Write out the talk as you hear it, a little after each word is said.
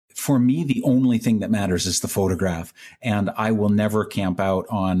for me, the only thing that matters is the photograph. And I will never camp out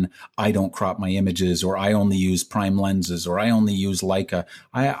on, I don't crop my images, or I only use prime lenses, or I only use Leica.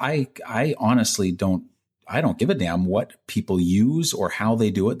 I honestly don't give a damn what people use or how they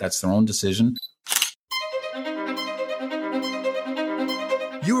do it. That's their own decision.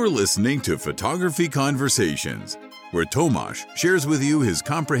 You are listening to Photography Conversations, where Tomasz shares with you his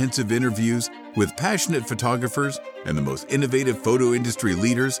comprehensive interviews with passionate photographers and the most innovative photo industry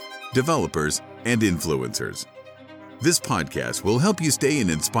leaders, developers, and influencers. This podcast will help you stay an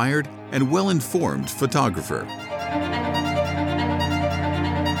inspired and well-informed photographer.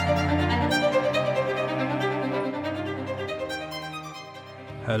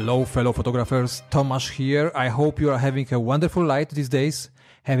 Hello, fellow photographers. Tomasz here. I hope you are having a wonderful night these days,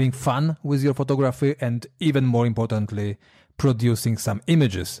 having fun with your photography, and even more importantly, producing some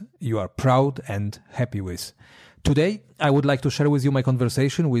images you are proud and happy with. Today, I would like to share with you my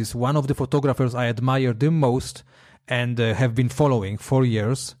conversation with one of the photographers I admire the most and have been following for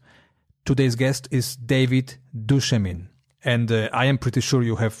years. Today's guest is David Duchemin. And I am pretty sure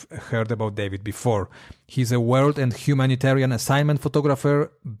you have heard about David before. He's a world and humanitarian assignment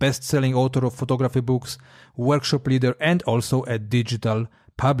photographer, best-selling author of photography books, workshop leader, and also a digital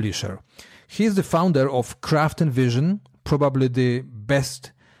publisher. He is the founder of Craft and Vision, probably the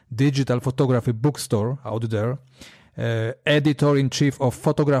best digital photography bookstore out there, editor-in-chief of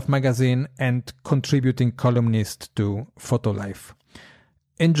Photograph magazine, and contributing columnist to Photolife.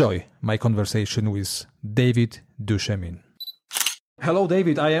 Enjoy my conversation with David Duchemin. Hello,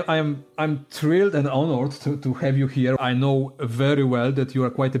 David. I'm thrilled and honored to have you here. I know very well that you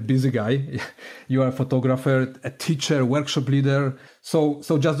are quite a busy guy. You are a photographer, a teacher, workshop leader. So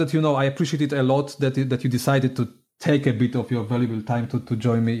just that you know, I appreciate it a lot that you decided to take a bit of your valuable time to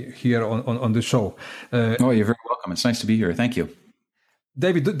join me here on the show. You're very welcome. It's nice to be here. Thank you.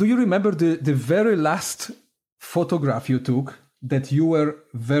 David, do you remember the very last photograph you took that you were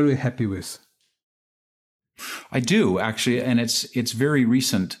very happy with? I do, actually, and it's very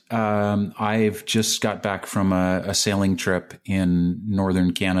recent. I've just got back from a sailing trip in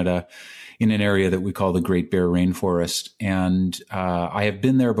northern Canada in an area that we call the Great Bear Rainforest. And I have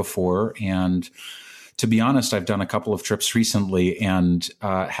been there before. And to be honest, I've done a couple of trips recently and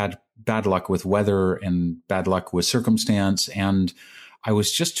had bad luck with weather and bad luck with circumstance. And I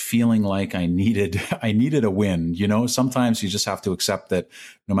was just feeling like I needed a win. You know, sometimes you just have to accept that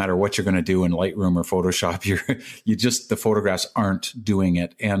no matter what you're going to do in Lightroom or Photoshop, the photographs aren't doing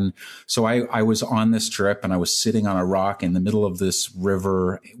it. And so I was on this trip and I was sitting on a rock in the middle of this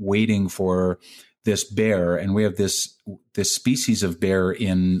river waiting for this bear. And we have this species of bear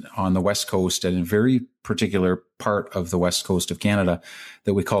on the West Coast and a very particular part of the West Coast of Canada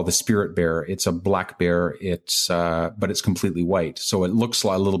that we call the spirit bear. It's a black bear. But it's completely white. So it looks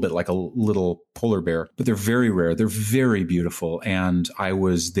a little bit like a little polar bear, but they're very rare. They're very beautiful. And I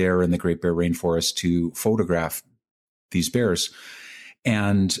was there in the Great Bear Rainforest to photograph these bears.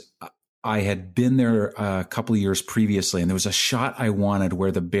 And I had been there a couple of years previously, and there was a shot I wanted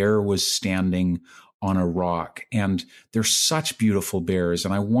where the bear was standing on a rock. And they're such beautiful bears.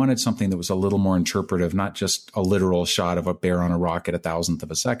 And I wanted something that was a little more interpretive, not just a literal shot of a bear on a rock at 1,000th of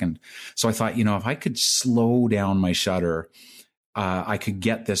a second. So I thought, if I could slow down my shutter, I could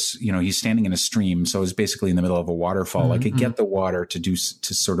get this, he's standing in a stream. So it's basically in the middle of a waterfall. Mm-hmm. I could get the water to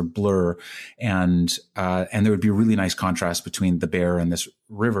sort of blur and there would be a really nice contrast between the bear and this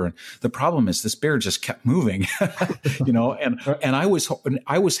river. And the problem is this bear just kept moving, and I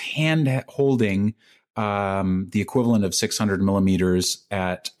was hand holding, the equivalent of 600 millimeters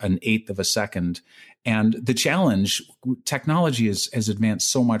at 1/8 of a second. And the challenge, technology has advanced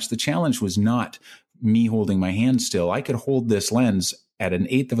so much. The challenge was not me holding my hand still. I could hold this lens at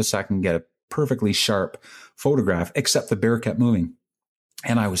 1/8 of a second, get a perfectly sharp photograph, except the bear kept moving.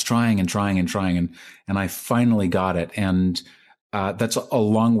 And I was trying and I finally got it. And that's a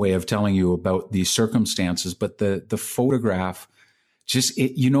long way of telling you about these circumstances. But the photograph,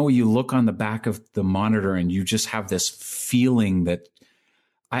 you look on the back of the monitor and you just have this feeling that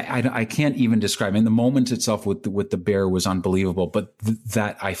I can't even describe. And the moment itself with the bear was unbelievable, but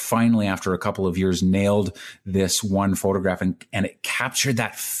that I finally, after a couple of years, nailed this one photograph and it captured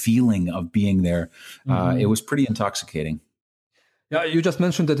that feeling of being there. Mm-hmm. It was pretty intoxicating. Yeah, you just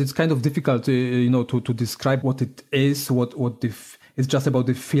mentioned that it's kind of difficult, to describe what it is, it's just about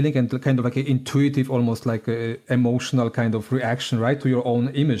the feeling and kind of like an intuitive, almost like a emotional kind of reaction, right, to your own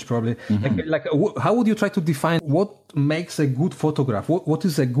image, probably. Mm-hmm. How would you try to define what makes a good photograph? What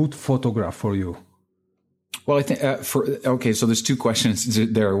is a good photograph for you? Well, I think so there's two questions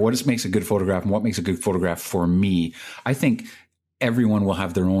there. What makes a good photograph and what makes a good photograph for me? I think everyone will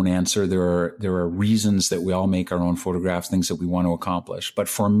have their own answer. There are reasons that we all make our own photographs, things that we want to accomplish. But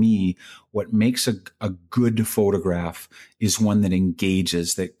for me, what makes a good photograph is one that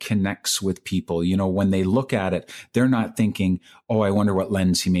engages, that connects with people. You know, when they look at it, they're not thinking, oh, I wonder what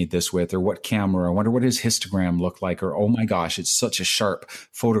lens he made this with, or what camera, I wonder what his histogram looked like, or, oh my gosh, it's such a sharp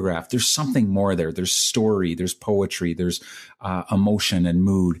photograph. There's something more there. There's story, there's poetry, there's emotion and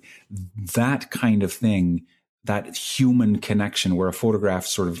mood. That kind of thing, that human connection where a photograph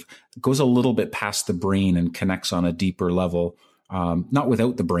sort of goes a little bit past the brain and connects on a deeper level, not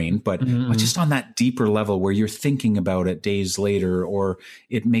without the brain, but just on that deeper level where you're thinking about it days later, or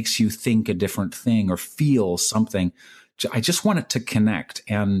it makes you think a different thing or feel something. I just want it to connect.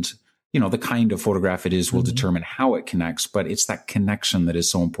 And, you know, the kind of photograph it is will determine how it connects, but it's that connection that is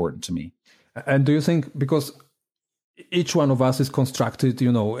so important to me. And do you think, because each one of us is constructed,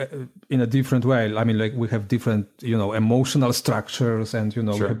 you know, in a different way. I mean, like we have different, you know, emotional structures, and, you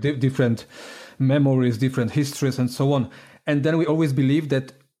know, we have different memories, different histories, and so on. And then we always believe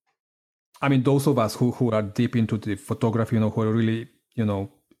that, I mean, those of us who are deep into the photography, you know, who are really, you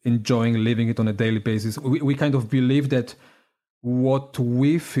know, enjoying living it on a daily basis, we kind of believe that what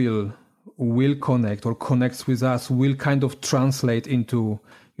we feel will connect or connects with us will kind of translate into,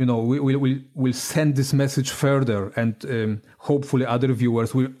 you know, we'll send this message further, and hopefully other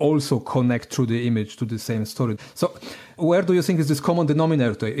viewers will also connect through the image to the same story. So where do you think is this common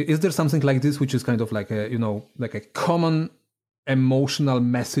denominator? Is there something like this, which is kind of like a, you know, like a common emotional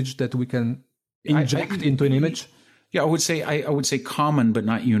message that we can inject into an image? Yeah, I would say common, but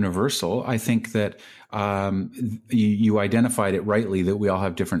not universal. I think that you identified it rightly, that we all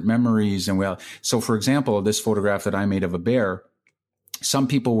have different memories, and so for example, this photograph that I made of a bear, some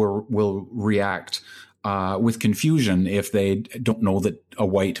people will react with confusion if they don't know that a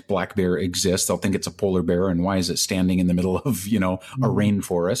white black bear exists. They'll think it's a polar bear, and why is it standing in the middle of, you know, a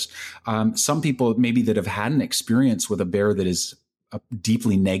rainforest? Some people maybe that have had an experience with a bear that is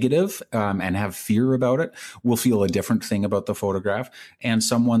deeply negative and have fear about it will feel a different thing about the photograph. And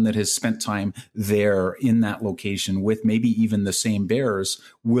someone that has spent time there in that location with maybe even the same bears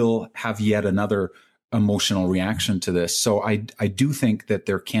will have yet another emotional reaction to this. So I do think that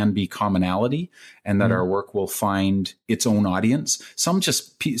there can be commonality, and that our work will find its own audience. Some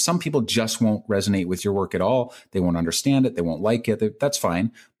people just won't resonate with your work at all. They won't understand it. They won't like it. That's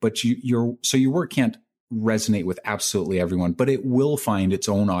fine. But your work can't resonate with absolutely everyone, but it will find its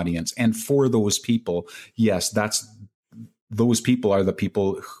own audience. And for those people, yes, those people are the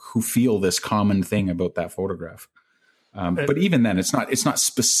people who feel this common thing about that photograph. But even then, it's not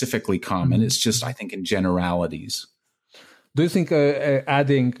specifically common. It's just, I think, in generalities. Do you think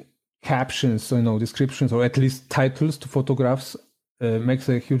adding captions, you know, descriptions, or at least titles to photographs makes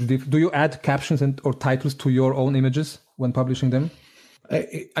a huge difference? Do you add captions or titles to your own images when publishing them?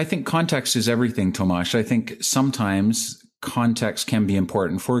 I think context is everything, Tomasz. I think sometimes context can be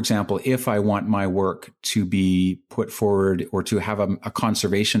important. For example, if I want my work to be put forward or to have a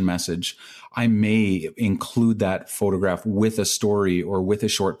conservation message, I may include that photograph with a story or with a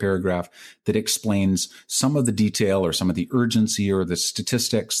short paragraph that explains some of the detail or some of the urgency or the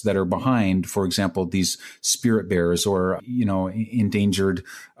statistics that are behind, for example, these spirit bears, or, you know, an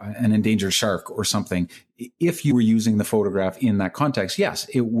endangered shark or something. If you were using the photograph in that context, yes,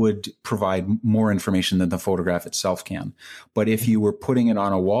 it would provide more information than the photograph itself can. But if you were putting it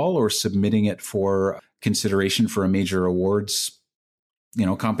on a wall or submitting it for consideration for a major awards, you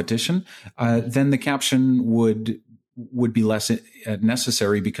know, competition, then the caption would be less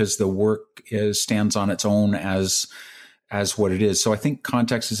necessary, because the work stands on its own as what it is. So I think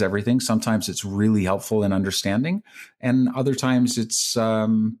context is everything. Sometimes it's really helpful in understanding, and other times it's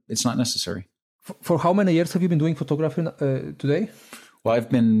not necessary. For how many years have you been doing photography today? Well, I've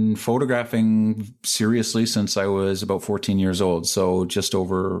been photographing seriously since I was about 14 years old. So just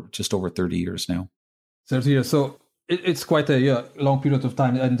over 30 years now. 30 years. So it's quite a long period of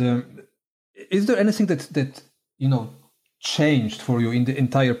time. And is there anything that you know changed for you in the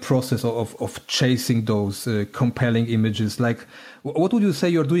entire process of chasing those compelling images? Like, what would you say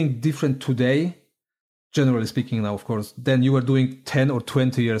you're doing different today, generally speaking now, of course, than you were doing 10 or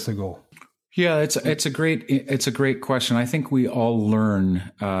 20 years ago? Yeah, it's a great question. I think we all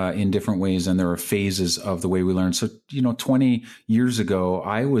learn in different ways, and there are phases of the way we learn. So, you know, 20 years ago,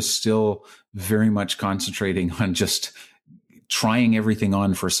 I was still very much concentrating on just trying everything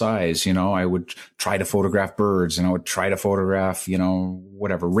on for size. You know, I would try to photograph birds, and I would try to photograph, you know,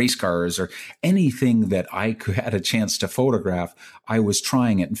 whatever, race cars or anything that I had a chance to photograph. I was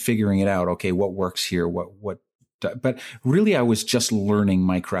trying it and figuring it out. Okay, what works here? What but really I was just learning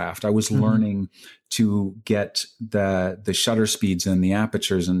my craft. I was learning to get the shutter speeds and the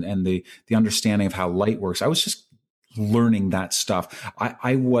apertures and the understanding of how light works. I was just learning that stuff.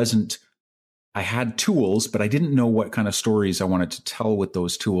 I had tools, but I didn't know what kind of stories I wanted to tell with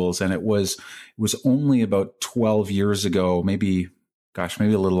those tools. And it was only about 12 years ago, maybe a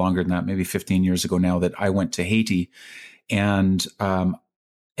little longer than that, maybe 15 years ago now, that I went to Haiti, and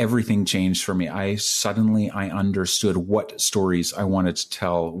everything changed for me. I understood what stories I wanted to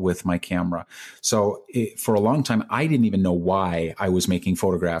tell with my camera. So for a long time, I didn't even know why I was making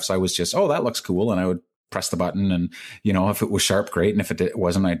photographs. I was just, oh, that looks cool. And I would press the button, and, if it was sharp, great. And if it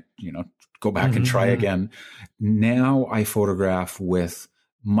wasn't, I'd, go back and try again. Now I photograph with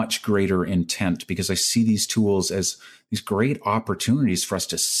much greater intent, because I see these tools as these great opportunities for us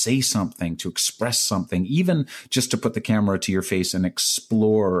to say something, to express something, even just to put the camera to your face and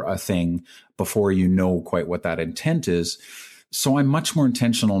explore a thing before you know quite what that intent is. So I'm much more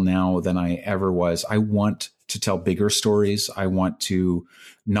intentional now than I ever was. I want to tell bigger stories. I want to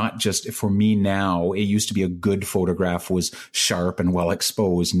not just, for me now, it used to be a good photograph was sharp and well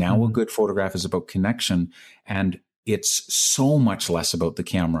exposed. Now a good photograph is about connection, and it's so much less about the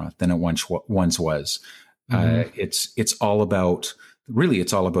camera than it once was. It's all about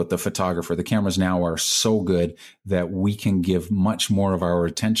the photographer. The cameras now are so good that we can give much more of our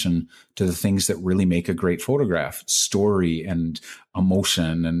attention to the things that really make a great photograph: story and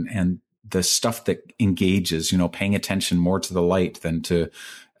emotion and the stuff that engages, paying attention more to the light than to,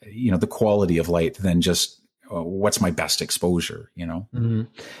 the quality of light than just what's my best exposure,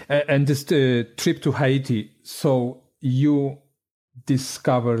 And this trip to Haiti, so you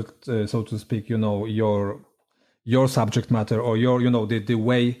discovered, so to speak, your subject matter, or your, the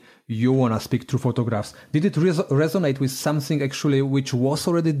way you want to speak through photographs. Did it resonate with something actually which was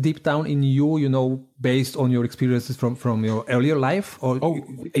already deep down in you, based on your experiences from your earlier life? Or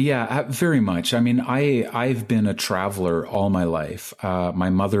yeah, very much. I mean, I've been a traveler all my life. My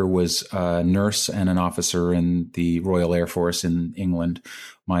mother was a nurse and an officer in the Royal Air Force in England.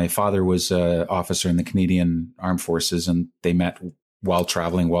 My father was an officer in the Canadian Armed Forces, and they met while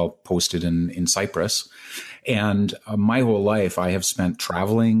traveling, while posted in Cyprus. And my whole life I have spent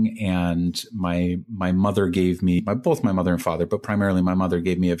traveling, and my mother gave me, both my mother and father, but primarily my mother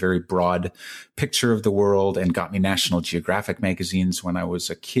gave me a very broad picture of the world and got me National Geographic magazines when I was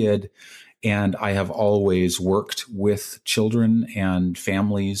a kid. And I have always worked with children and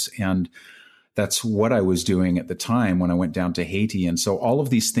families, and that's what I was doing at the time when I went down to Haiti. And so all of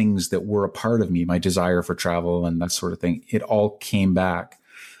these things that were a part of me, my desire for travel and that sort of thing, it all came back.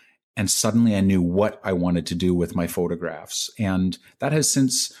 And suddenly I knew what I wanted to do with my photographs. And that has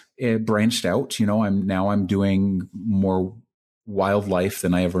since branched out. I'm doing more wildlife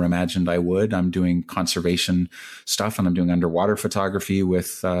than I ever imagined I would. I'm doing conservation stuff, and I'm doing underwater photography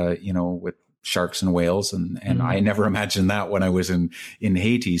with sharks and whales. And I never imagined that when I was in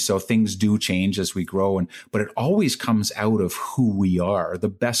Haiti. So things do change as we grow, but it always comes out of who we are. The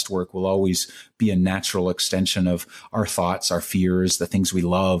best work will always be a natural extension of our thoughts, our fears, the things we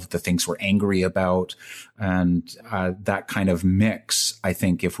love, the things we're angry about. And that kind of mix, I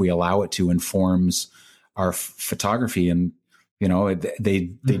think, if we allow it to, informs our photography. And they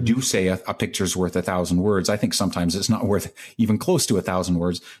do say a picture's worth 1,000 words. I think sometimes it's not worth even close to 1,000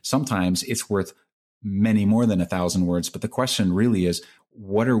 words. Sometimes it's worth many more than 1,000 words. But the question really is,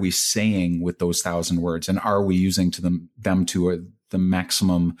 what are we saying with those 1,000 words? And are we using them to the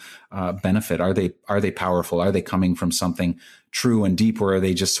maximum benefit? Are they powerful? Are they coming from something true and deep, or are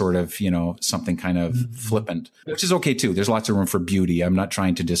they just sort of, something kind of flippant, which is okay too. There's lots of room for beauty. I'm not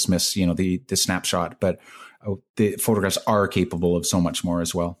trying to dismiss, the snapshot, but the photographs are capable of so much more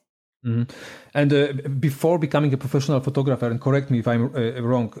as well. Mm-hmm. And before becoming a professional photographer, and correct me if I'm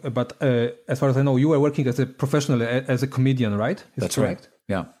wrong, but as far as I know, you were working as a professional, as a comedian, right? That's correct.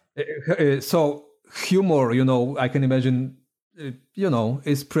 Right. Yeah. So humor, I can imagine,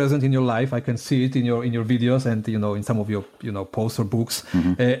 is present in your life. I can see it in your videos and in some of your posts or books.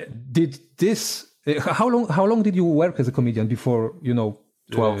 Mm-hmm. Did this? How long did you work as a comedian before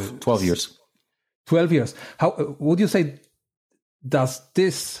 12 years. 12 years. How would you say, does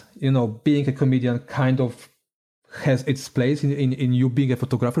this, being a comedian kind of has its place in you being a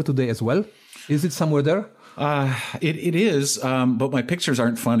photographer today as well? Is it somewhere there? It is, but my pictures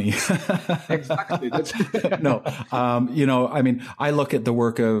aren't funny. Exactly. No, I look at the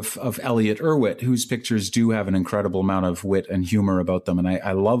work of Elliot Erwitt, whose pictures do have an incredible amount of wit and humor about them, and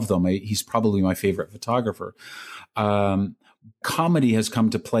I love them. He's probably my favorite photographer. comedy has come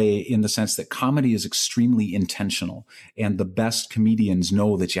to play in the sense that comedy is extremely intentional, and the best comedians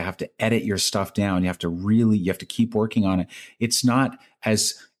know that you have to edit your stuff down. You have to keep working on it. It's not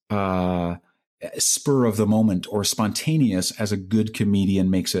as spur of the moment or spontaneous as a good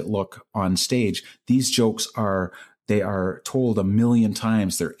comedian makes it look on stage. These jokes they are told a million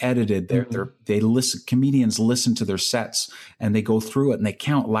times. They're edited. Comedians listen to their sets and they go through it and they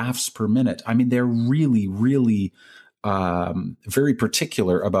count laughs per minute. I mean, they're really, really very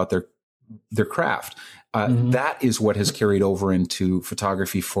particular about their craft. That is what has carried over into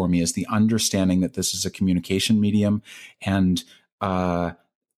photography for me, is the understanding that this is a communication medium, and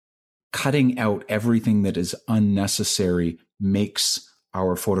cutting out everything that is unnecessary makes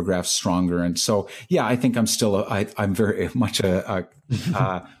our photographs stronger. And so, yeah, I think I'm still I'm very much I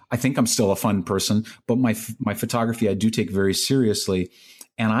think I'm still a fun person, but my photography, I do take very seriously.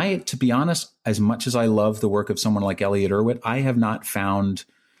 And to be honest, as much as I love the work of someone like Elliott Erwitt, I have not found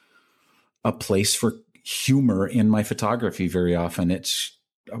a place for humor in my photography very often. It's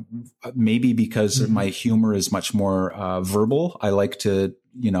maybe because my humor is much more verbal. I like to,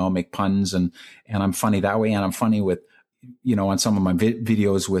 make puns and I'm funny that way. And I'm funny with, on some of my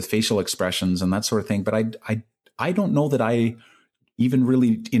videos with facial expressions and that sort of thing. But I don't know that I even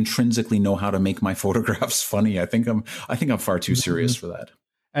really intrinsically know how to make my photographs funny. I think I'm far too serious for that.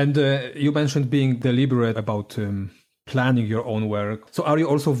 And you mentioned being deliberate about planning your own work. So are you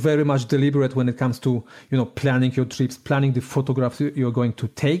also very much deliberate when it comes to, planning your trips, planning the photographs you're going to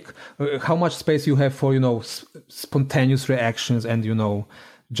take? How much space you have for, spontaneous reactions and,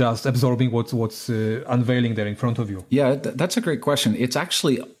 just absorbing what's unveiling there in front of you? Yeah, that's a great question. It's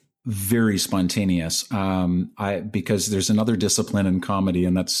actually very spontaneous. Because there's another discipline in comedy,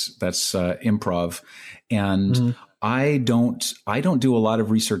 and that's improv. And I don't do a lot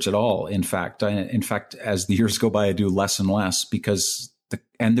of research at all. In fact, as the years go by, I do less and less, because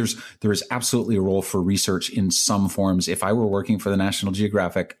there is absolutely a role for research in some forms. If I were working for the National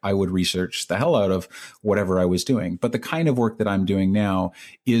Geographic, I would research the hell out of whatever I was doing. But the kind of work that I'm doing now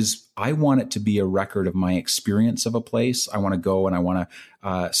is, I want it to be a record of my experience of a place. I want to go and I want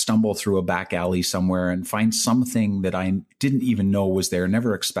to stumble through a back alley somewhere and find something that I didn't even know was there,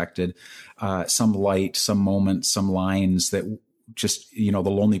 never expected, some light, some moment, some lines that just, the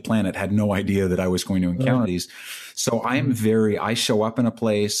Lonely Planet had no idea that I was going to encounter these. So I show up in a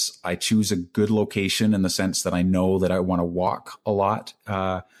place, I choose a good location in the sense that I know that I want to walk a lot.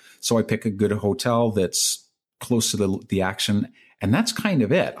 So I pick a good hotel that's close to the action. And that's kind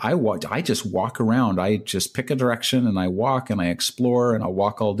of it. I just walk around. I just pick a direction and I walk and I explore, and I'll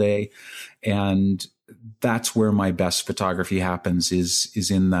walk all day. And that's where my best photography happens,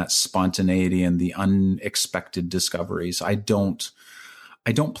 is in that spontaneity and the unexpected discoveries. I don't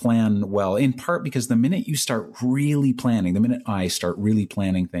plan well, in part because the minute I start really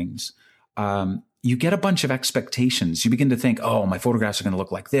planning things, you get a bunch of expectations. You begin to think, oh, my photographs are going to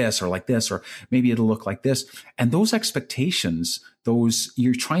look like this, or maybe it'll look like this. And those expectations,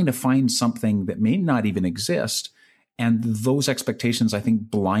 you're trying to find something that may not even exist. And those expectations, I think,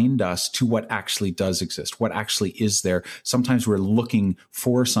 blind us to what actually does exist, what actually is there. Sometimes we're looking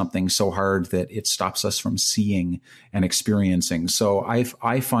for something so hard that it stops us from seeing and experiencing. So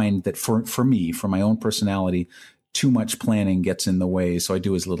I find that for me, for my own personality, too much planning gets in the way. So I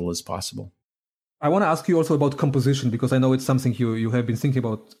do as little as possible. I want to ask you also about composition, because I know it's something you have been thinking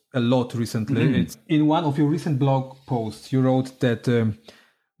about a lot recently. It's in one of your recent blog posts, you wrote that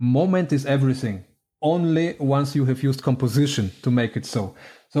moment is everything, only once you have used composition to make it so.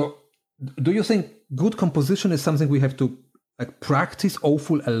 So do you think good composition is something we have to practice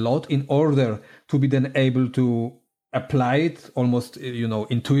awful a lot in order to be then able to apply it almost,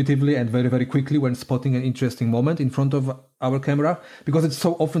 intuitively and very, very quickly when spotting an interesting moment in front of our camera? Because it's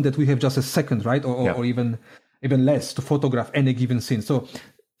so often that we have just a second, right? Or even less to photograph any given scene. So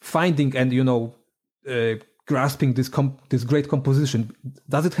finding and, grasping this great composition,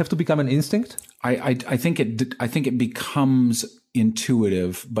 does it have to become an instinct? I think it becomes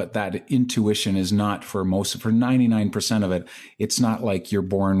intuitive, but that intuition is not for 99% of it. It's not like you're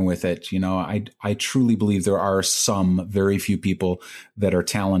born with it. I truly believe there are some very few people that are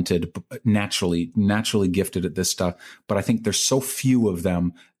talented, naturally gifted at this stuff. But I think there's so few of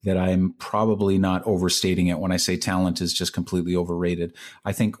them that I'm probably not overstating it when I say talent is just completely overrated.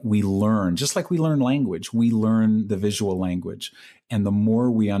 I think we learn, just like we learn language, we learn the visual language. And the more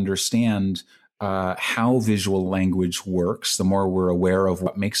we understand how visual language works, the more we're aware of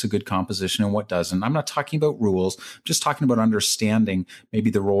what makes a good composition and what doesn't. I'm not talking about rules. I'm just talking about understanding maybe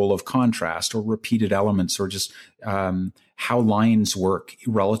the role of contrast or repeated elements, or just how lines work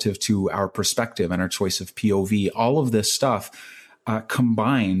relative to our perspective and our choice of POV. All of this stuff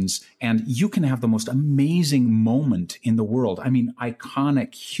combines, and you can have the most amazing moment in the world. I mean,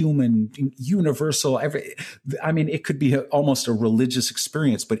 iconic, human, universal, it could be almost a religious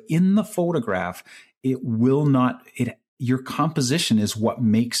experience, but in the photograph, your composition is what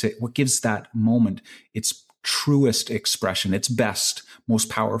makes it, what gives that moment its truest expression, its best, most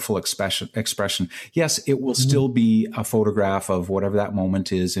powerful expression. Yes, it will still be a photograph of whatever that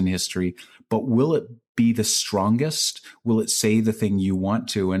moment is in history, but will it be the strongest? Will it say the thing you want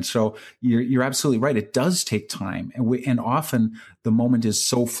to? And so you're absolutely right. It does take time. And often the moment is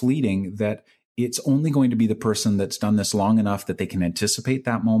so fleeting that it's only going to be the person that's done this long enough that they can anticipate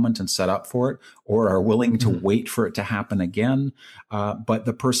that moment and set up for it, or are willing to wait for it to happen again. But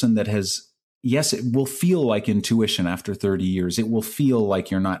the person that yes, it will feel like intuition after 30 years. It will feel like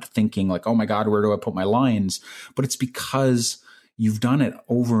you're not thinking like, oh my God, where do I put my lines? But it's because you've done it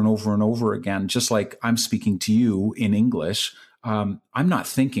over and over and over again. Just like I'm speaking to you in English. I'm not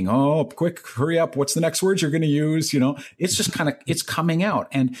thinking, oh, quick, hurry up. What's the next word you're going to use? It's just it's coming out.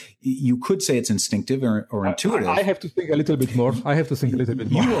 And you could say it's instinctive or intuitive. I have to think a little bit more.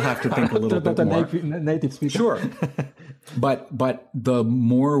 You will have to think a little bit more. Native speaker. Sure. But the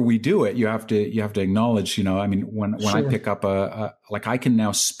more we do it, you have to acknowledge, when sure. I pick up I can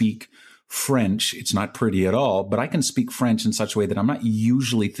now speak French. It's not pretty at all, but I can speak French in such a way that I'm not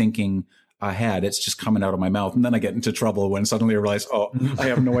usually thinking ahead. It's just coming out of my mouth. And then I get into trouble when suddenly I realize, I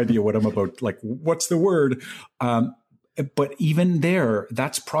have no idea what I'm about. Like, what's the word? But even there,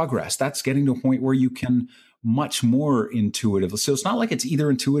 that's progress. That's getting to a point where you can much more intuitive. So it's not like it's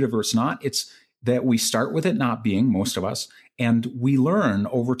either intuitive or it's not. It's that we start with it not being, most of us, and we learn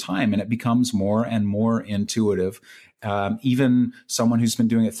over time and it becomes more and more intuitive. Even someone who's been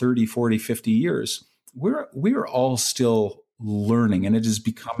doing it 30, 40, 50 years, we're all still learning, and it is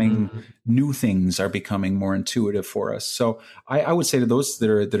becoming new things are becoming more intuitive for us. So I would say to those that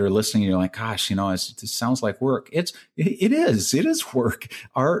are listening, you're like, gosh, it sounds like work. It is work.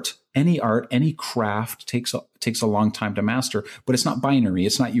 Any craft takes a long time to master, but it's not binary.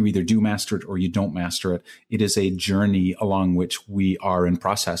 It's not you either do master it or you don't master it. It is a journey along which we are in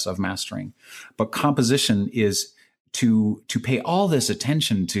process of mastering. But composition is to pay all this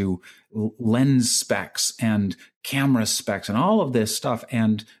attention to lens specs and camera specs and all of this stuff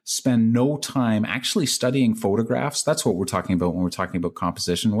and spend no time actually studying photographs. That's what we're talking about when we're talking about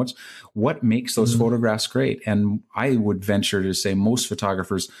composition. What makes those photographs great? And I would venture to say most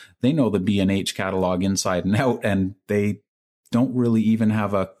photographers, they know the B&H catalog inside and out, and they don't really even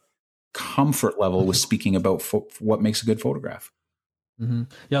have a comfort level with speaking about what makes a good photograph. Mm-hmm.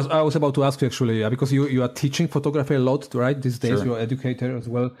 Yes, I was about to ask you actually, because you are teaching photography a lot, right? These days, Sure. You're an educator as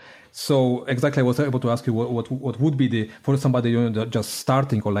well. So exactly, I was able to ask you what would be for somebody just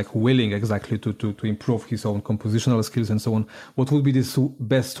starting or like willing exactly to improve his own compositional skills and so on. What would be the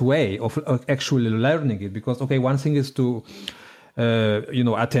best way of actually learning it? Because one thing is to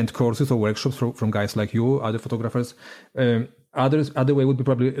attend courses or workshops from guys like you, other photographers. Other way would be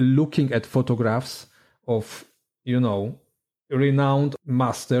probably looking at photographs of renowned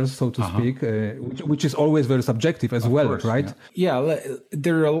masters, so to speak, which is always very subjective as well, course, right? Yeah,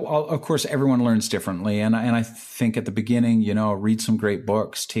 there are, of course, everyone learns differently. And I think at the beginning, read some great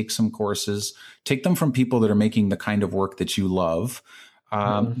books, take some courses, take them from people that are making the kind of work that you love.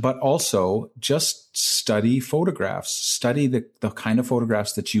 But also just study photographs, study the kind of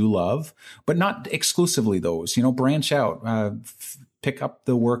photographs that you love, but not exclusively those, branch out, pick up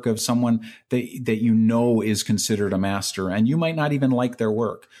the work of someone that is considered a master, and you might not even like their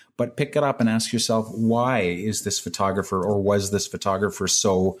work, but pick it up and ask yourself, why is this photographer or was this photographer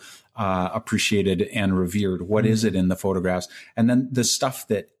so appreciated and revered? What is it in the photographs? And then the stuff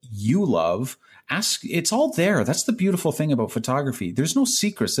that you love, it's all there. That's the beautiful thing about photography. There's no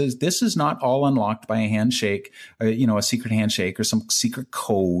secrets. This is not all unlocked by a handshake, a secret handshake or some secret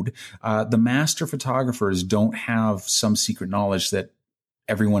code. The master photographers don't have some secret knowledge that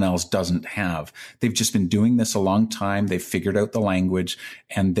everyone else doesn't have. They've just been doing this a long time. They've figured out the language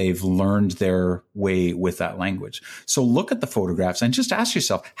and they've learned their way with that language. So look at the photographs and just ask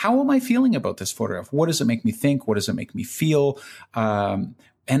yourself, how am I feeling about this photograph? What does it make me think? What does it make me feel?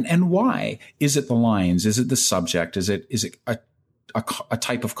 And why? Is it the lines? Is it the subject? Is it a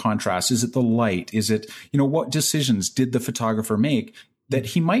type of contrast? Is it the light? Is it, what decisions did the photographer make that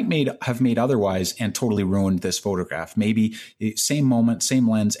he might have made otherwise and totally ruined this photograph? Maybe same moment, same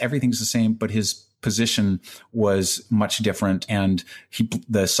lens, everything's the same, but his position was much different and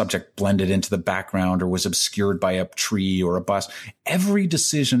the subject blended into the background or was obscured by a tree or a bus. Every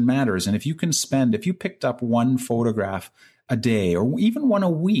decision matters. And if you picked up one photograph a day or even one a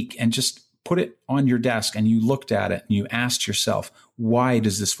week and just put it on your desk and you looked at it and you asked yourself, why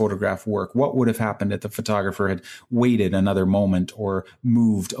does this photograph work? What would have happened if the photographer had waited another moment or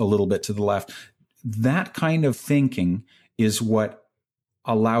moved a little bit to the left? That kind of thinking is what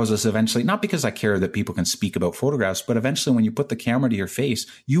allows us eventually, not because I care that people can speak about photographs, but eventually when you put the camera to your face,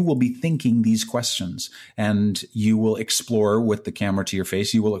 you will be thinking these questions and you will explore with the camera to your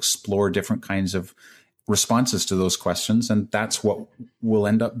face. You will explore different kinds of responses to those questions. And that's what will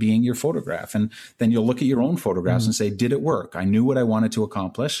end up being your photograph. And then you'll look at your own photographs and say, did it work? I knew what I wanted to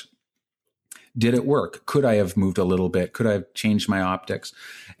accomplish. Did it work? Could I have moved a little bit? Could I have changed my optics?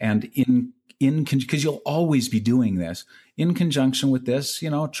 And because you'll always be doing this in conjunction with this,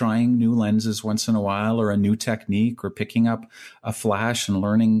 trying new lenses once in a while or a new technique or picking up a flash and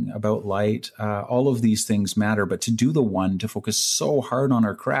learning about light. All of these things matter, but to do the one, to focus so hard on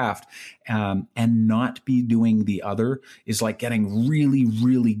our craft and not be doing the other is like getting really,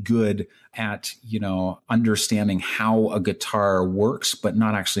 really good at, understanding how a guitar works, but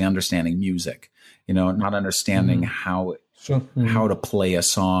not actually understanding music, not understanding how to play a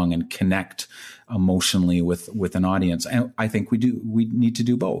song and connect emotionally with an audience. And I think we need to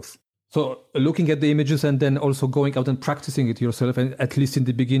do both. So looking at the images and then also going out and practicing it yourself, and at least in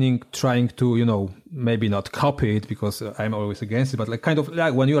the beginning, trying to, maybe not copy it because I'm always against it, but like kind of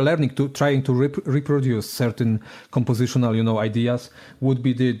like when you are learning to trying to reproduce certain compositional, ideas would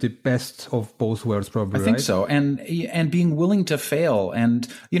be the best of both worlds, probably. I think so. And being willing to fail. And,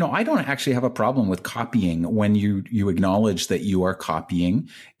 I don't actually have a problem with copying when you acknowledge that you are copying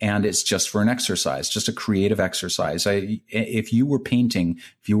and it's just for an exercise, just a creative exercise. If you were painting,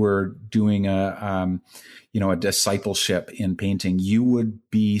 if you were doing a discipleship in painting, you would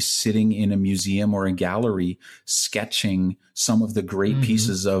be sitting in a museum or a gallery sketching some of the great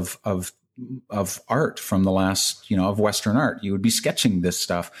pieces of art from the last, of Western art. You would be sketching this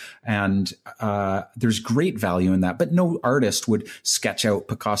stuff. And there's great value in that. But no artist would sketch out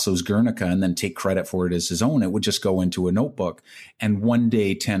Picasso's Guernica and then take credit for it as his own. It would just go into a notebook. And one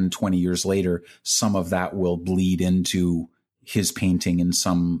day, 10, 20 years later, some of that will bleed into his painting in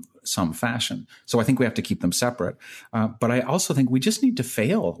some fashion. So I think we have to keep them separate. But I also think we just need to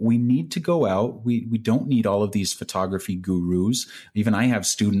fail. We need to go out. We don't need all of these photography gurus. Even I have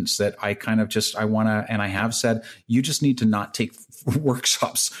students that I have said, you just need to not take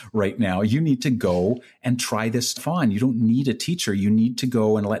workshops right now. You need to go and try this on. You don't need a teacher. You need to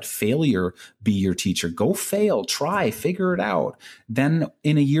go and let failure be your teacher. Go fail, try, figure it out. Then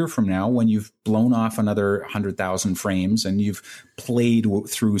in a year from now, when you've blown off another 100,000 frames and you've played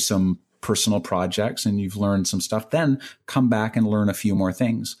through some personal projects and you've learned some stuff, then come back and learn a few more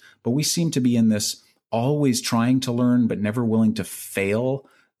things. But we seem to be in this always trying to learn, but never willing to fail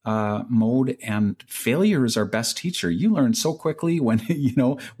mode, and failure is our best teacher. You learn so quickly when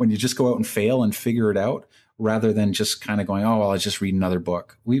you just go out and fail and figure it out, rather than just kind of going, oh, well, I'll just read another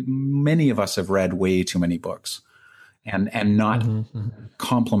book. Many of us have read way too many books and not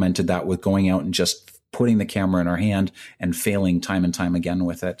complemented that with going out and just putting the camera in our hand and failing time and time again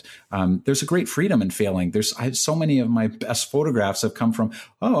with it. There's a great freedom in failing. So many of my best photographs have come from,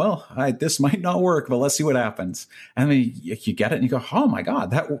 this might not work, but let's see what happens. And then you get it and you go, oh my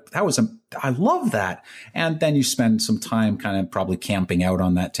God, I love that. And then you spend some time kind of probably camping out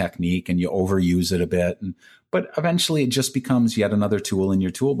on that technique and you overuse it a bit. But eventually it just becomes yet another tool in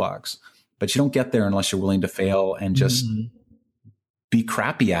your toolbox. But you don't get there unless you're willing to fail and just be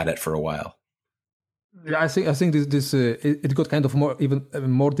crappy at it for a while. Yeah, I think this it got kind of even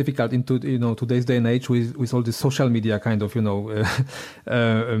more difficult into today's day and age with all this social media kind of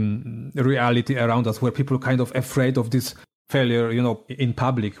reality around us, where people are kind of afraid of this failure in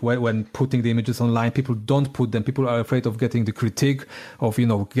public. When putting the images online, people don't put them. People are afraid of getting the critique, of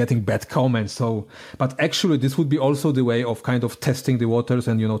getting bad comments. So, but actually, this would be also the way of kind of testing the waters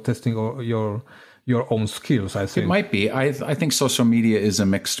and testing your own skills, I think. It might be. I think social media is a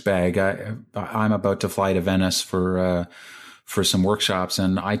mixed bag. I'm about to fly to Venice for some workshops,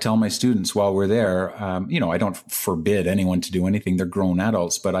 and I tell my students while we're there, I don't forbid anyone to do anything. They're grown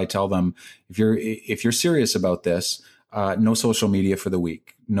adults, but I tell them, if you're serious about this, no social media for the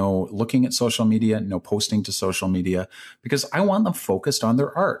week, no looking at social media, no posting to social media, because I want them focused on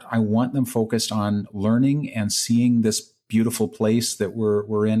their art. I want them focused on learning and seeing this beautiful place that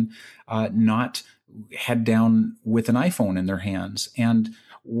we're in, not head down with an iPhone in their hands. And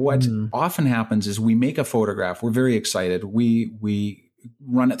what often happens is we make a photograph. We're very excited. We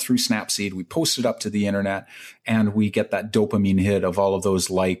run it through Snapseed. We post it up to the internet, and we get that dopamine hit of all of those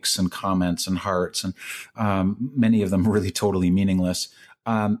likes and comments and hearts, and many of them really totally meaningless.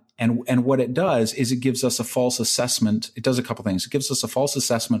 And what it does is it gives us a false assessment. It does a couple things. It gives us a false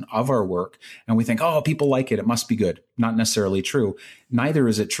assessment of our work, and we think, oh, people like it, it must be good. Not necessarily true. Neither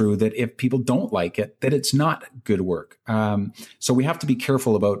is it true that if people don't like it, that it's not good work. So we have to be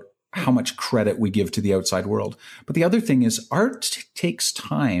careful about how much credit we give to the outside world. But the other thing is art takes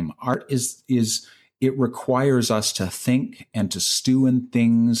time. Art is it requires us to think and to stew in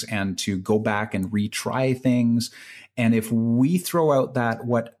things and to go back and retry things. And if we throw out that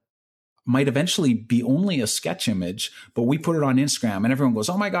what might eventually be only a sketch image, but we put it on Instagram and everyone goes,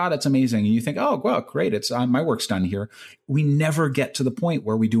 oh my God, it's amazing. And you think, oh, well, great. It's my work's done here. We never get to the point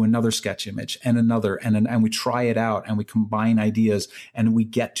where we do another sketch image and another, and we try it out and we combine ideas and we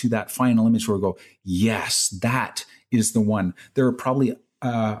get to that final image where we go, yes, that is the one. There are probably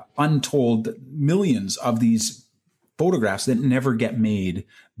untold millions of these photographs that never get made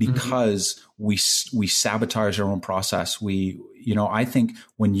because we sabotage our own process. I think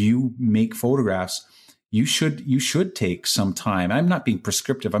when you make photographs, you should take some time. I'm not being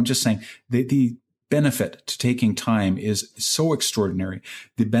prescriptive. I'm just saying the benefit to taking time is so extraordinary.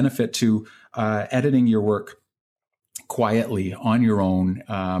 The benefit to editing your work quietly on your own,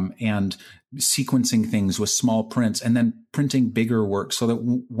 and sequencing things with small prints and then printing bigger work so that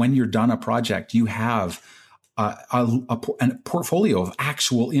when you're done a project, you have a portfolio of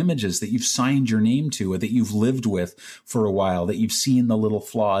actual images that you've signed your name to, or that you've lived with for a while, that you've seen the little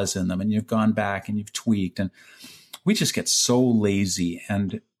flaws in them and you've gone back and you've tweaked. And we just get so lazy.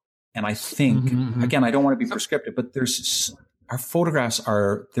 And I think, again, I don't want to be prescriptive, but our photographs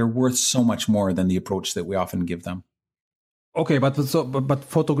they're worth so much more than the approach that we often give them. Okay, but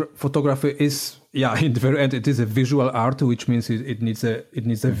photography is, in the very end, it is a visual art, which means it needs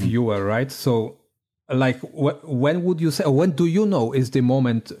a viewer, right? So, like, when would you say, or when do you know is the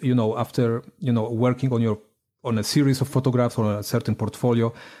moment, after, working on a series of photographs or a certain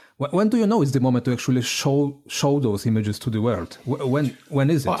portfolio, when do you know is the moment to actually show those images to the world? When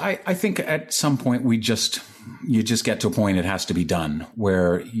is it? Well, I think at some point you just get to a point it has to be done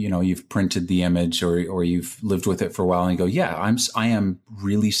where, you've printed the image or you've lived with it for a while and you go, yeah, I am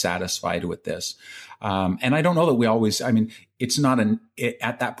really satisfied with this. And I don't know that we always, it's not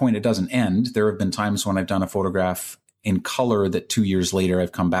at that point, it doesn't end. There have been times when I've done a photograph in color that 2 years later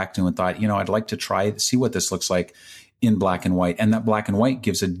I've come back to and thought, I'd like to see what this looks like in black and white. And that black and white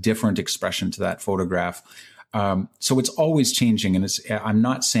gives a different expression to that photograph. So it's always changing. And I'm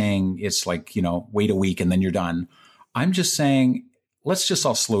not saying it's like, wait a week and then you're done. I'm just saying, let's just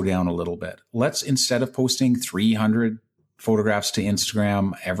all slow down a little bit. Let's, instead of posting 300 photographs to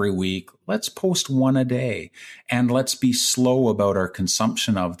Instagram every week, let's post one a day, and let's be slow about our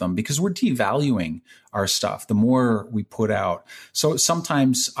consumption of them, because we're devaluing our stuff the more we put out. So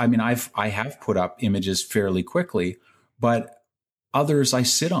sometimes, I have put up images fairly quickly, but others I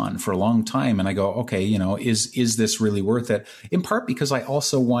sit on for a long time and I go, okay, is this really worth it? In part because I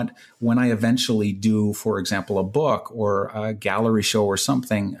also want, when I eventually do, for example, a book or a gallery show or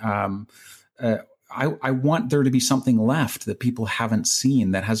something, I want there to be something left that people haven't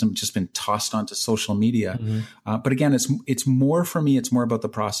seen, that hasn't just been tossed onto social media. But again, it's more for me, it's more about the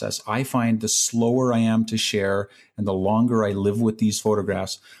process. I find the slower I am to share and the longer I live with these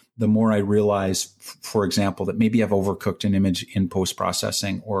photographs, the more I realize, for example, that maybe I've overcooked an image in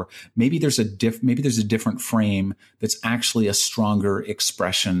post-processing, or maybe there's a different frame that's actually a stronger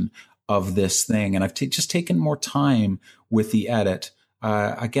expression of this thing. And I've just taken more time with the edit.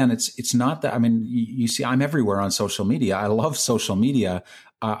 Again, it's not that, you see, I'm everywhere on social media. I love social media.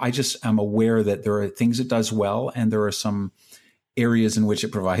 I just am aware that there are things it does well, and there are some areas in which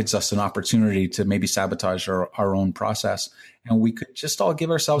it provides us an opportunity to maybe sabotage our own process. And we could just all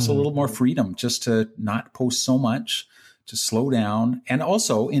give ourselves a little more freedom, just to not post so much, to slow down. And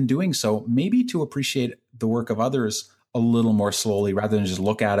also, in doing so, maybe to appreciate the work of others a little more slowly, rather than just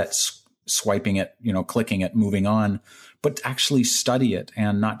look at it, swiping it, clicking it, moving on, but actually study it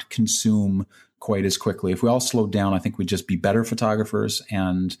and not consume quite as quickly. If we all slowed down, I think we'd just be better photographers,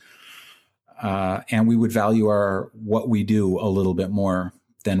 and we would value what we do a little bit more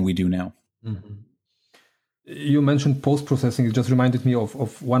than we do now. You mentioned post-processing. It just reminded me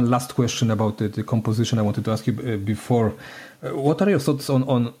of one last question about the composition I wanted to ask you before. What are your thoughts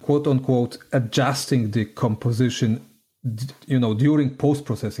on quote-unquote adjusting the composition, during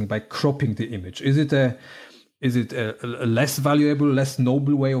post-processing by cropping the image? Is it a less valuable, less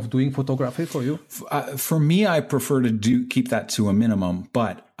noble way of doing photography for you? For me, I prefer to keep that to a minimum.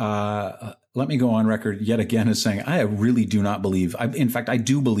 But let me go on record yet again as saying I really do not believe. In fact, I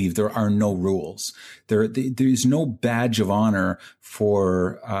do believe there are no rules. There is no badge of honor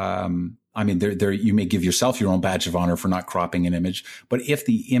for I mean, you may give yourself your own badge of honor for not cropping an image, but if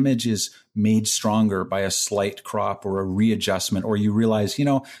the image is made stronger by a slight crop or a readjustment, or you realize,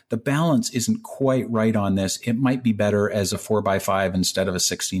 the balance isn't quite right on this, it might be better as a 4:5 instead of a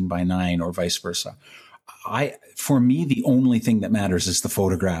 16:9 or vice versa. For me, the only thing that matters is the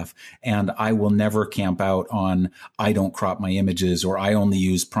photograph, and I will never camp out on, I don't crop my images, or I only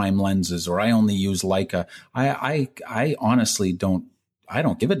use prime lenses, or I only use Leica. I honestly don't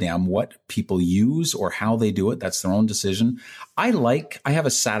give a damn what people use or how they do it. That's their own decision. I have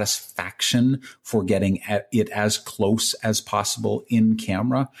a satisfaction for getting it as close as possible in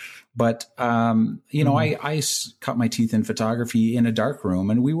camera. But, I cut my teeth in photography in a dark room,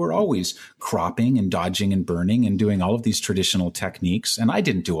 and we were always cropping and dodging and burning and doing all of these traditional techniques. And I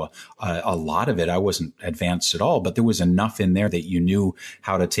didn't do a lot of it. I wasn't advanced at all, but there was enough in there that you knew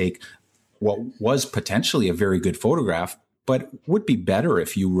how to take what was potentially a very good photograph, but would be better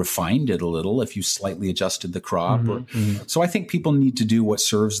if you refined it a little, if you slightly adjusted the crop. So I think people need to do what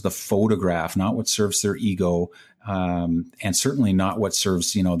serves the photograph, not what serves their ego. And certainly not what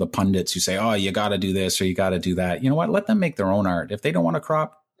serves, the pundits who say, oh, you got to do this or you got to do that. You know what? Let them make their own art. If they don't want to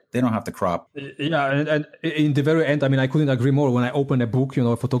crop, they don't have to crop. Yeah. And in the very end, I mean, I couldn't agree more. When I open a book,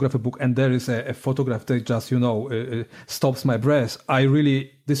 a photography book, and there is a photograph that just, stops my breath.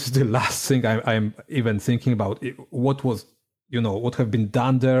 This is the last thing I'm even thinking about. What was, what have been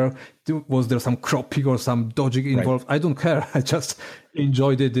done there? Was there some cropping or some dodging involved? Right. I don't care. I just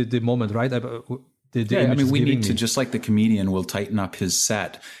enjoyed the moment, right? We need to, just like the comedian will tighten up his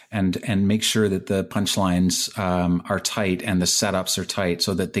set and make sure that the punchlines are tight and the setups are tight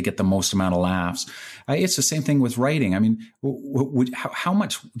so that they get the most amount of laughs. It's the same thing with writing. I mean, how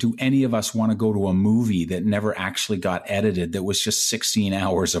much do any of us want to go to a movie that never actually got edited, that was just 16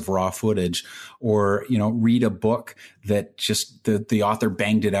 hours of raw footage, or, read a book that just the author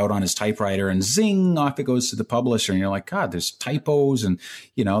banged it out on his typewriter and zing, off it goes to the publisher. And you're like, God, there's typos and,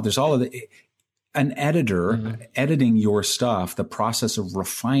 there's all of the... An editor editing your stuff, the process of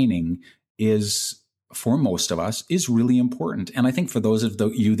refining is, for most of us, is really important. And I think for those of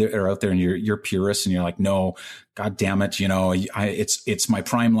you that are out there and you're purists and you're like, no, God damn it, it's my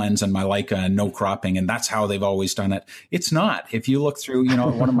prime lens and my Leica and no cropping, and that's how they've always done it. It's not. If you look through,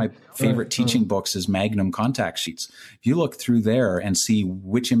 one of my favorite teaching books is Magnum Contact Sheets. If you look through there and see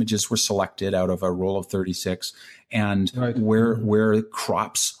which images were selected out of a roll of 36 and where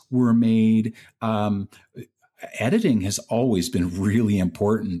crops were made, editing has always been really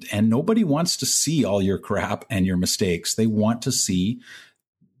important, and nobody wants to see all your crap and your mistakes. They want to see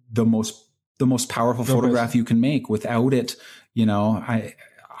the most powerful photograph you can make. Without it,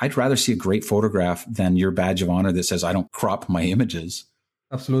 I'd rather see a great photograph than your badge of honor that says I don't crop my images.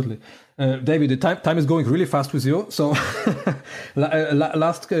 Absolutely. David, the time is going really fast with you. So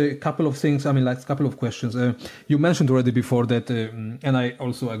last couple of things, last couple of questions. You mentioned already before that, and I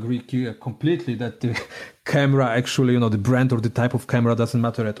also agree completely, that the camera actually, the brand or the type of camera doesn't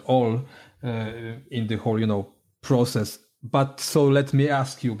matter at all in the whole, process. But so let me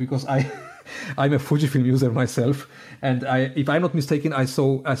ask you, because I'm a Fujifilm user myself, and if I'm not mistaken, I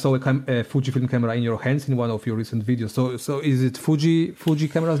saw a Fujifilm camera in your hands in one of your recent videos. So is it Fuji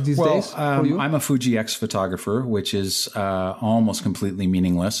cameras these days for you? I'm a Fuji X photographer, which is almost completely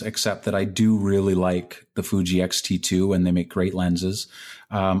meaningless, except that I do really like the Fuji X-T2, and they make great lenses.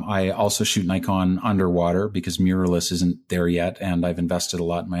 I also shoot Nikon underwater because mirrorless isn't there yet, and I've invested a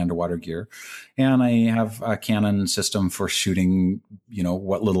lot in my underwater gear. And I have a Canon system for shooting,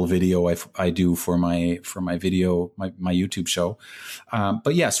 what little video I do for my video, my YouTube show.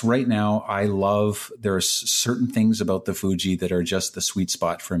 But yes, right now there are certain things about the Fuji that are just the sweet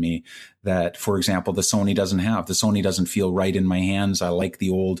spot for me that, for example, the Sony doesn't have. The Sony doesn't feel right in my hands. I like the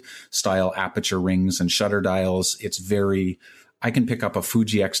old style aperture rings and shutter dials. I can pick up a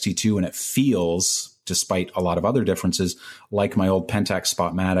Fuji X-T2 and it feels, despite a lot of other differences, like my old Pentax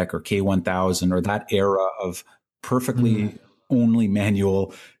Spotmatic or K1000 or that era of perfectly only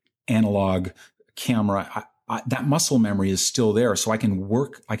manual analog camera. That muscle memory is still there. So I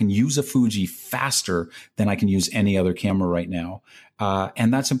can use a Fuji faster than I can use any other camera right now.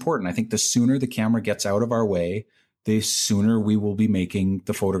 And that's important. I think the sooner the camera gets out of our way, the sooner we will be making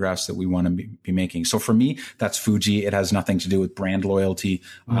the photographs that we want to be making. So for me, that's Fuji. It has nothing to do with brand loyalty.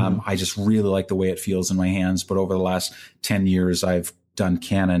 I just really like the way it feels in my hands. But over the last 10 years, I've done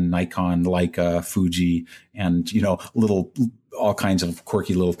Canon, Nikon, Leica, Fuji, and, all kinds of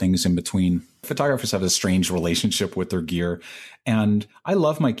quirky little things in between. Photographers have a strange relationship with their gear. And I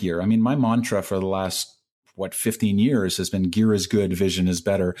love my gear. My mantra for the last 15 years has been gear is good, vision is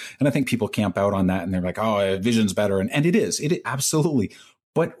better. And I think people camp out on that and they're like, oh, vision's better. And it is absolutely.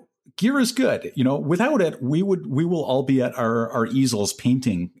 But gear is good. Without it, we will all be at our easels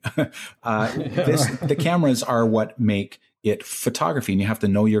painting. The cameras are what make it photography, and you have to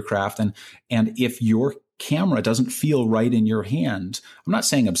know your craft. And if your camera doesn't feel right in your hand, I'm not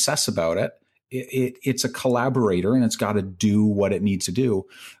saying obsess about it. It's a collaborator, and it's got to do what it needs to do.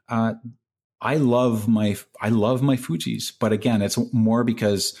 I love my Fujis, but again, it's more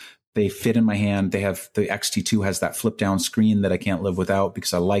because they fit in my hand. The X-T2 has that flip down screen that I can't live without,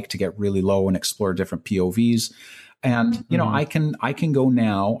 because I like to get really low and explore different POVs. And, I can go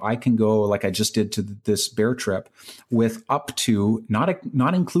now, like I just did to this bear trip, with up to,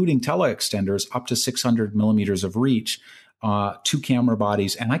 not including teleextenders, up to 600 millimeters of reach, 2 camera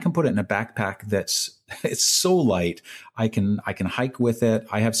bodies, and I can put it in a backpack it's so light. I can hike with it.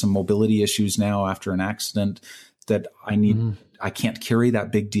 I have some mobility issues now after an accident that I need. I can't carry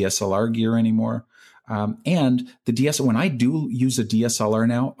that big DSLR gear anymore. And the DSLR, when I do use a DSLR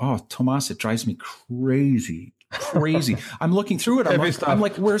now, Tomas, it drives me crazy. I'm looking through it. I'm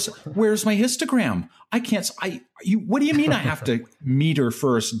like, where's my histogram? I can't. What do you mean I have to meter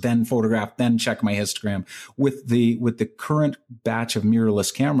first, then photograph, then check my histogram? With the current batch of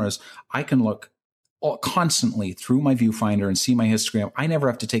mirrorless cameras, I can look constantly through my viewfinder and see my histogram. I never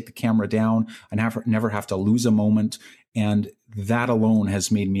have to take the camera down. I never have to lose a moment. And that alone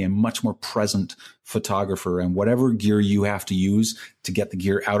has made me a much more present photographer. And whatever gear you have to use to get the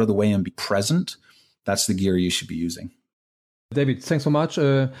gear out of the way and be present, that's the gear you should be using. David, thanks so much.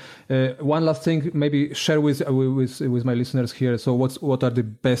 One last thing, maybe share with my listeners here. So what are the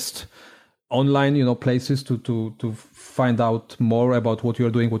best online, places to find out more about what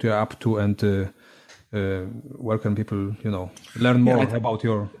you're doing, what you're up to, and where can people, learn more about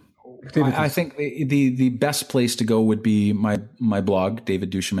your activities? I think the best place to go would be my blog,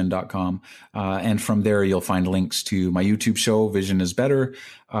 davidduchemin.com. And from there, you'll find links to my YouTube show, Vision is Better.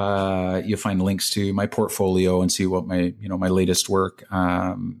 You'll find links to my portfolio and see what my latest work,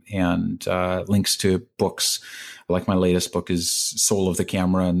 and links to books. Like my latest book is Soul of the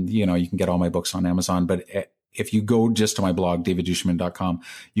Camera, and, you can get all my books on Amazon. But if you go just to my blog, davidduchemin.com,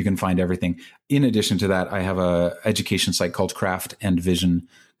 you can find everything. In addition to that, I have a education site called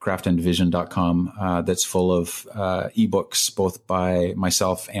craftandvision.com, that's full of ebooks, both by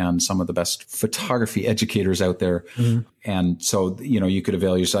myself and some of the best photography educators out there. Mm-hmm. And so, you could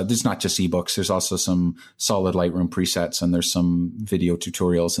avail yourself. There's not just ebooks. There's also some solid Lightroom presets, and there's some video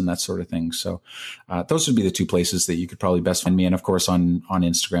tutorials and that sort of thing. So those would be the 2 places that you could probably best find me. And of course on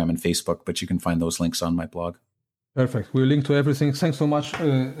Instagram and Facebook, but you can find those links on my blog. Perfect. We'll link to everything. Thanks so much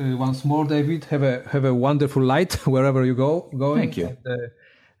once more, David. Have a wonderful night wherever you go. Thank you.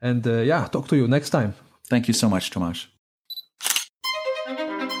 And talk to you next time. Thank you so much, Tomasz.